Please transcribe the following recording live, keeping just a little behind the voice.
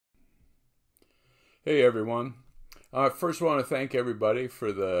Hey everyone. First, I want to thank everybody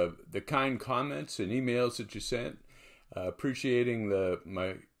for the kind comments and emails that you sent, appreciating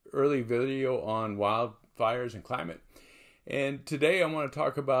my early video on wildfires and climate. And today I want to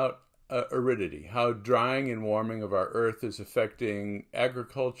talk about aridity, how drying and warming of our earth is affecting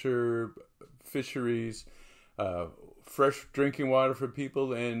agriculture, fisheries, fresh drinking water for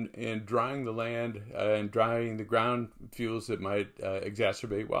people, and drying the land and drying the ground fuels that might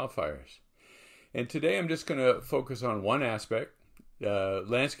exacerbate wildfires. And today I'm just going to focus on one aspect,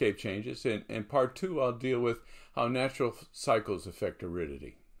 landscape changes, and in part two I'll deal with how natural cycles affect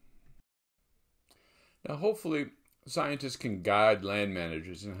aridity. Now hopefully scientists can guide land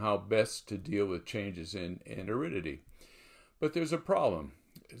managers in how best to deal with changes in aridity. But there's a problem.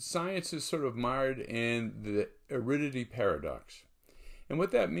 Science is sort of mired in the aridity paradox. And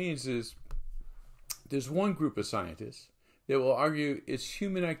what that means is there's one group of scientists that will argue it's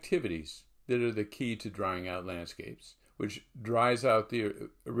human activities that are the key to drying out landscapes, which dries out the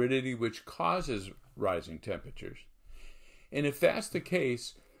aridity which causes rising temperatures. And if that's the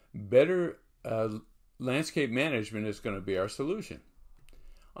case, better landscape management is going to be our solution.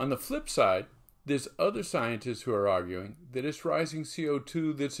 On the flip side, there's other scientists who are arguing that it's rising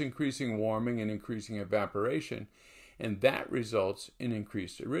CO2 that's increasing warming and increasing evaporation, and that results in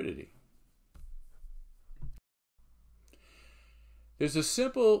increased aridity. There's a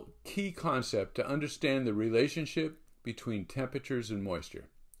simple key concept to understand the relationship between temperatures and moisture,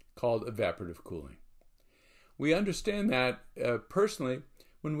 called evaporative cooling. We understand that personally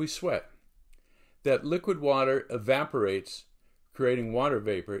when we sweat, that liquid water evaporates, creating water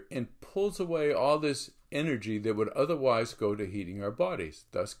vapor, and pulls away all this energy that would otherwise go to heating our bodies,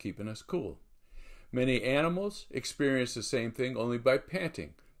 thus keeping us cool. Many animals experience the same thing only by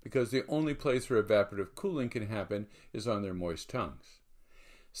panting, because the only place where evaporative cooling can happen is on their moist tongues.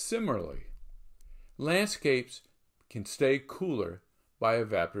 Similarly, landscapes can stay cooler by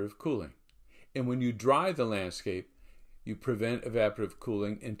evaporative cooling. And when you dry the landscape, you prevent evaporative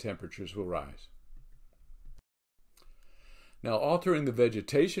cooling and temperatures will rise. Now, altering the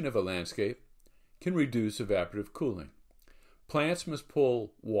vegetation of a landscape can reduce evaporative cooling. Plants must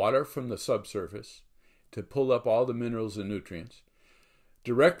pull water from the subsurface to pull up all the minerals and nutrients,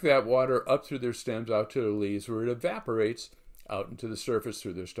 direct that water up through their stems out to their leaves where it evaporates out into the surface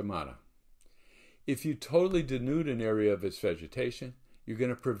through their stomata. If you totally denude an area of its vegetation, you're going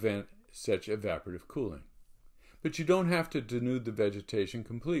to prevent such evaporative cooling. But you don't have to denude the vegetation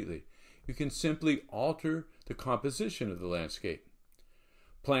completely. You can simply alter the composition of the landscape.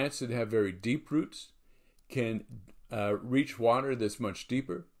 Plants that have very deep roots can reach water that's much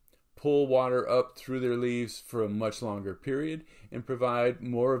deeper, pull water up through their leaves for a much longer period, and provide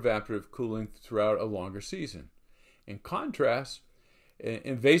more evaporative cooling throughout a longer season. In contrast,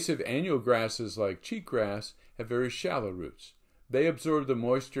 invasive annual grasses like cheatgrass have very shallow roots. They absorb the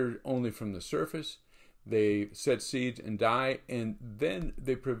moisture only from the surface, they set seeds and die, and then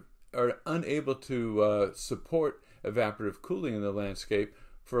they are unable to support evaporative cooling in the landscape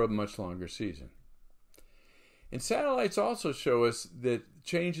for a much longer season. And satellites also show us that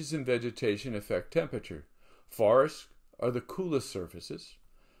changes in vegetation affect temperature. Forests are the coolest surfaces.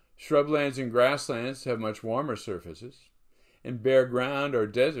 Shrublands and grasslands have much warmer surfaces. And bare ground or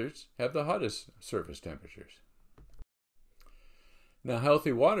deserts have the hottest surface temperatures. Now,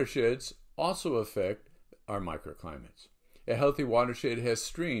 healthy watersheds also affect our microclimates. A healthy watershed has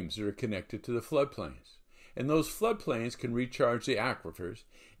streams that are connected to the floodplains. And those floodplains can recharge the aquifers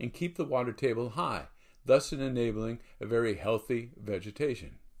and keep the water table high, thus enabling a very healthy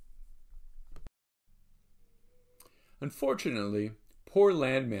vegetation. Unfortunately, poor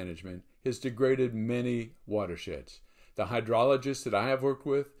land management has degraded many watersheds. The hydrologists that I have worked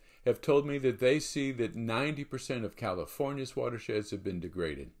with have told me that they see that 90% of California's watersheds have been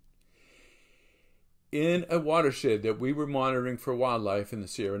degraded. In a watershed that we were monitoring for wildlife in the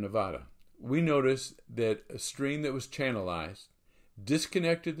Sierra Nevada, we noticed that a stream that was channelized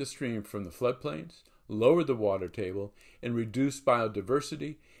disconnected the stream from the floodplains, lowered the water table, and reduced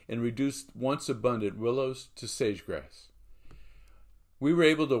biodiversity, and reduced once abundant willows to sagegrass. We were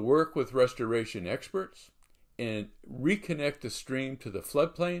able to work with restoration experts and reconnect the stream to the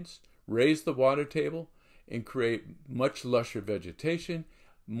floodplains, raise the water table, and create much lusher vegetation,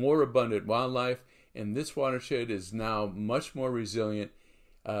 more abundant wildlife, and this watershed is now much more resilient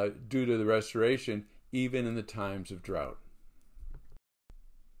due to the restoration, even in the times of drought.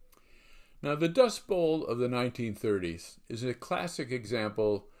 Now, the Dust Bowl of the 1930s is a classic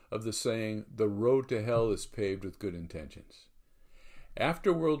example of the saying, "The road to hell is paved with good intentions."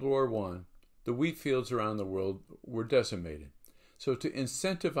 After World War I, the wheat fields around the world were decimated. So to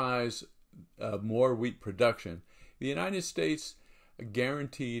incentivize more wheat production, the United States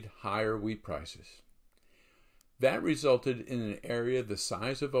guaranteed higher wheat prices. That resulted in an area the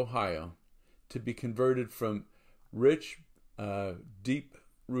size of Ohio to be converted from rich,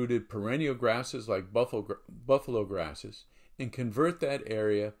 deep-rooted perennial grasses like buffalo grasses and convert that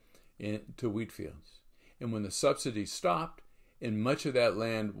area into wheat fields. And when the subsidies stopped and much of that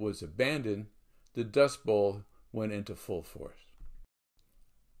land was abandoned, the Dust Bowl went into full force.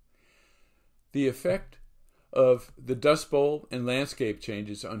 The effect of the Dust Bowl and landscape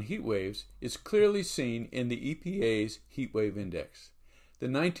changes on heat waves is clearly seen in the EPA's heat wave index. The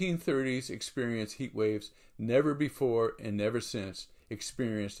 1930s experienced heat waves never before and never since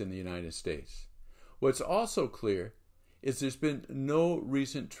experienced in the United States. What's also clear is there's been no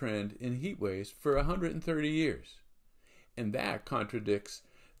recent trend in heat waves for 130 years, and that contradicts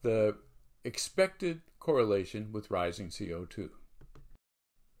the expected correlation with rising CO2.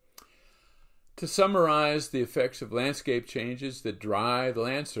 To summarize the effects of landscape changes that dry the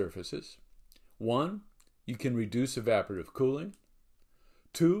land surfaces: 1, you can reduce evaporative cooling.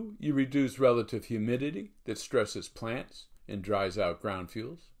 2, you reduce relative humidity that stresses plants and dries out ground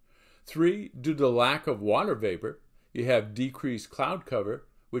fuels. 3, due to lack of water vapor, you have decreased cloud cover,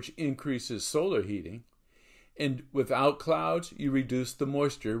 which increases solar heating. And without clouds, you reduce the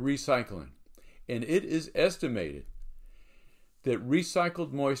moisture recycling. And it is estimated that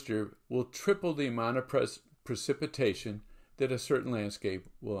recycled moisture will triple the amount of precipitation that a certain landscape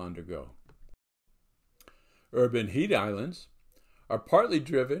will undergo. Urban heat islands are partly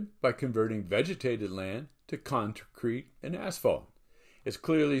driven by converting vegetated land to concrete and asphalt. It's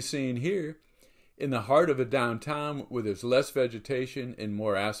clearly seen here in the heart of a downtown where there's less vegetation and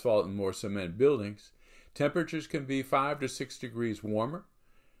more asphalt and more cement buildings. Temperatures can be 5 to 6 degrees warmer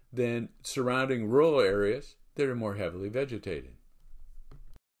than surrounding rural areas that are more heavily vegetated.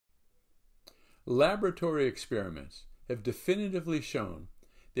 Laboratory experiments have definitively shown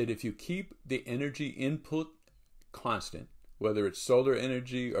that if you keep the energy input constant, whether it's solar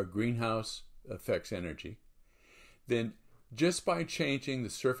energy or greenhouse effects energy, then just by changing the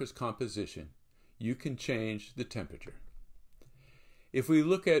surface composition, you can change the temperature. If we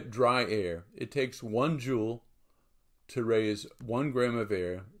look at dry air, it takes 1 joule to raise 1 gram of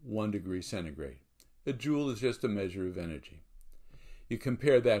air 1 degree centigrade. A joule is just a measure of energy. You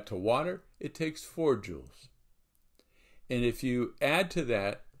compare that to water, it takes 4 joules. And if you add to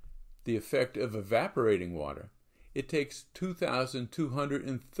that the effect of evaporating water, it takes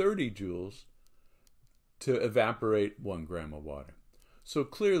 2,230 joules to evaporate 1 gram of water. So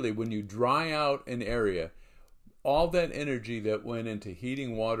clearly, when you dry out an area, all that energy that went into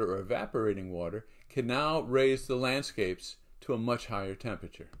heating water or evaporating water can now raise the landscapes to a much higher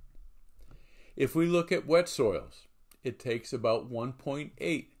temperature. If we look at wet soils, it takes about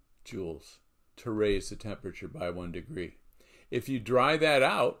 1.8 joules to raise the temperature by 1 degree. If you dry that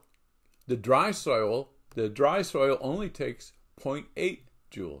out, the dry soil only takes 0.8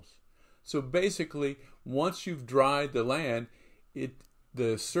 joules. So basically, once you've dried the land,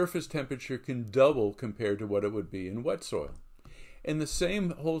 the surface temperature can double compared to what it would be in wet soil. And the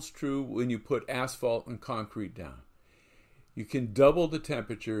same holds true when you put asphalt and concrete down. You can double the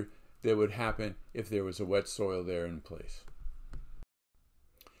temperature that would happen if there was a wet soil there in place.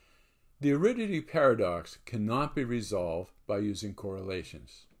 The aridity paradox cannot be resolved by using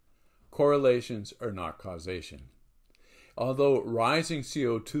correlations. Correlations are not causation. Although rising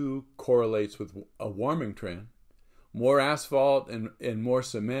CO2 correlates with a warming trend, more asphalt and more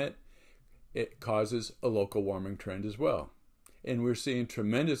cement, it causes a local warming trend as well. And we're seeing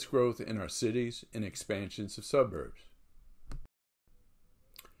tremendous growth in our cities and expansions of suburbs.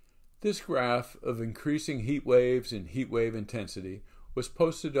 This graph of increasing heat waves and heat wave intensity was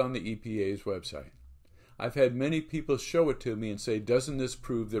posted on the EPA's website. I've had many people show it to me and say, doesn't this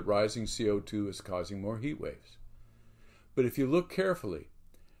prove that rising CO2 is causing more heat waves? But if you look carefully,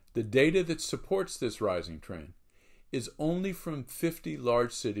 the data that supports this rising trend is only from 50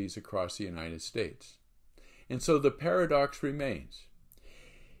 large cities across the United States. And so the paradox remains.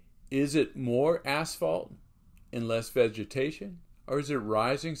 Is it more asphalt and less vegetation, or is it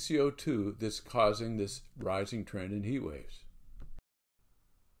rising CO2 that's causing this rising trend in heat waves?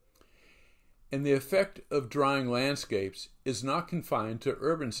 And the effect of drying landscapes is not confined to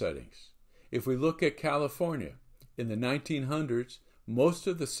urban settings. If we look at California, in the 1900s, most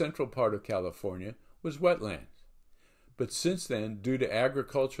of the central part of California was wetlands. But since then, due to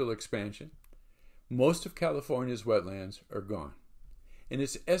agricultural expansion, most of California's wetlands are gone. And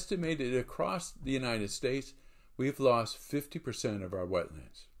it's estimated across the United States, we've lost 50% of our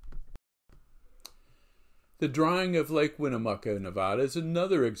wetlands. The drying of Lake Winnemucca in Nevada is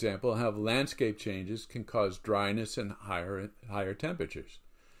another example of how landscape changes can cause dryness and higher temperatures.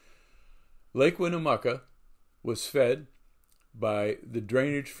 Lake Winnemucca was fed by the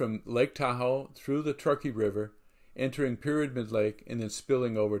drainage from Lake Tahoe through the Truckee River, entering Pyramid Lake, and then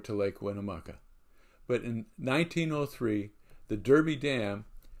spilling over to Lake Winnemucca. But in 1903, the Derby Dam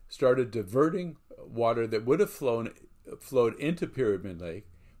started diverting water that would have flowed into Pyramid Lake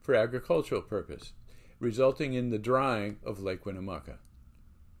for agricultural purpose, resulting in the drying of Lake Winnemucca.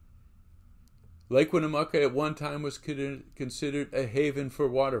 Lake Winnemucca at one time was considered a haven for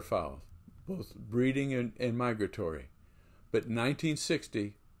waterfowl, both breeding and migratory. But in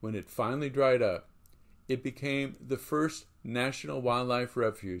 1960, when it finally dried up, it became the first National Wildlife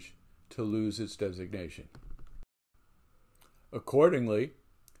Refuge to lose its designation. Accordingly,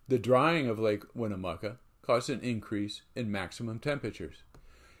 the drying of Lake Winnemucca caused an increase in maximum temperatures.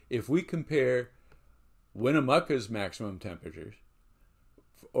 If we compare Winnemucca's maximum temperatures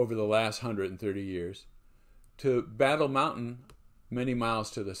over the last 130 years to Battle Mountain, many miles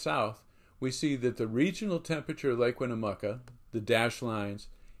to the south, we see that the regional temperature of Lake Winnemucca, the dashed lines,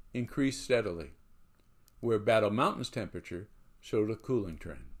 increased steadily, where Battle Mountain's temperature showed a cooling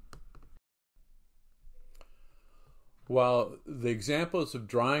trend. While the examples of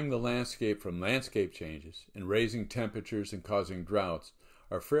drying the landscape from landscape changes and raising temperatures and causing droughts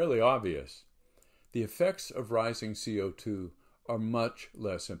are fairly obvious, the effects of rising CO2 are much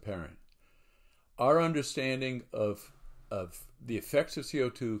less apparent. Our understanding of the effects of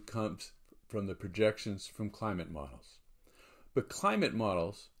CO2 comes from the projections from climate models. But climate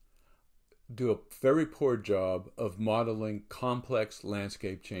models do a very poor job of modeling complex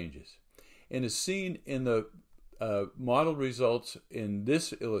landscape changes. And as seen in the model results in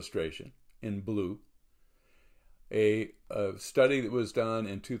this illustration, in blue, a study that was done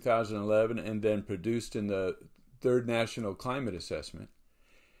in 2011 and then produced in the Third National Climate Assessment,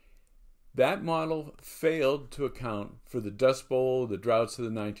 that model failed to account for the Dust Bowl, the droughts of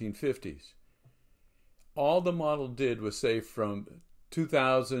the 1950s. All the model did was say from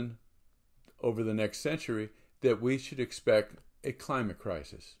 2000 over the next century that we should expect a climate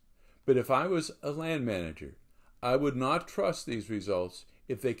crisis. But if I was a land manager, I would not trust these results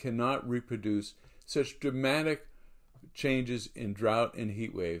if they cannot reproduce such dramatic changes in drought and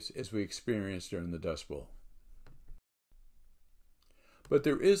heat waves as we experienced during the Dust Bowl. But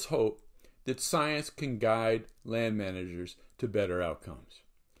there is hope that science can guide land managers to better outcomes.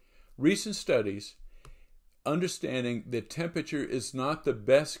 Recent studies understanding that temperature is not the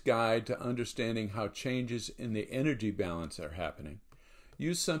best guide to understanding how changes in the energy balance are happening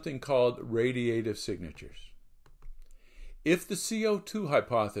use something called radiative signatures. If the CO2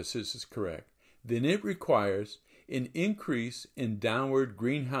 hypothesis is correct, then it requires an increase in downward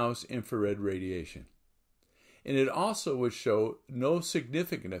greenhouse infrared radiation. And it also would show no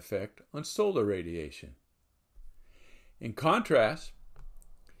significant effect on solar radiation. In contrast,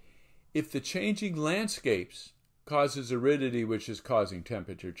 if the changing landscapes causes aridity, which is causing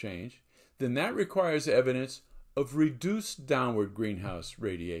temperature change, then that requires evidence of reduced downward greenhouse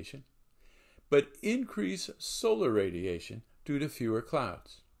radiation, but increased solar radiation due to fewer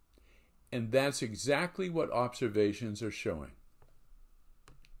clouds. And that's exactly what observations are showing.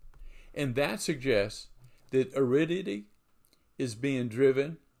 And that suggests that aridity is being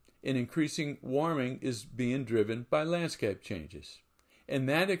driven and increasing warming is being driven by landscape changes. And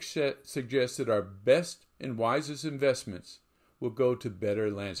that suggests that our best and wisest investments will go to better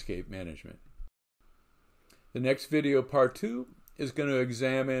landscape management. The next video, part 2, is going to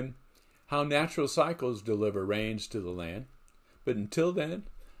examine how natural cycles deliver rains to the land. But until then,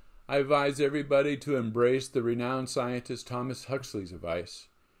 I advise everybody to embrace the renowned scientist Thomas Huxley's advice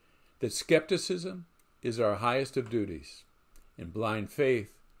that skepticism is our highest of duties, and blind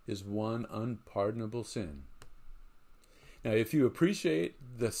faith is one unpardonable sin. Now, if you appreciate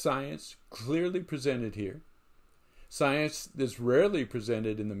the science clearly presented here, science that's rarely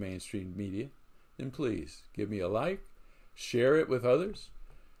presented in the mainstream media, then please give me a like, share it with others,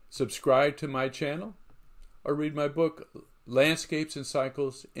 subscribe to my channel, or read my book, Landscapes and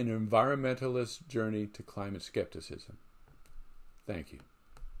Cycles: An Environmentalist Journey to Climate Skepticism. Thank you.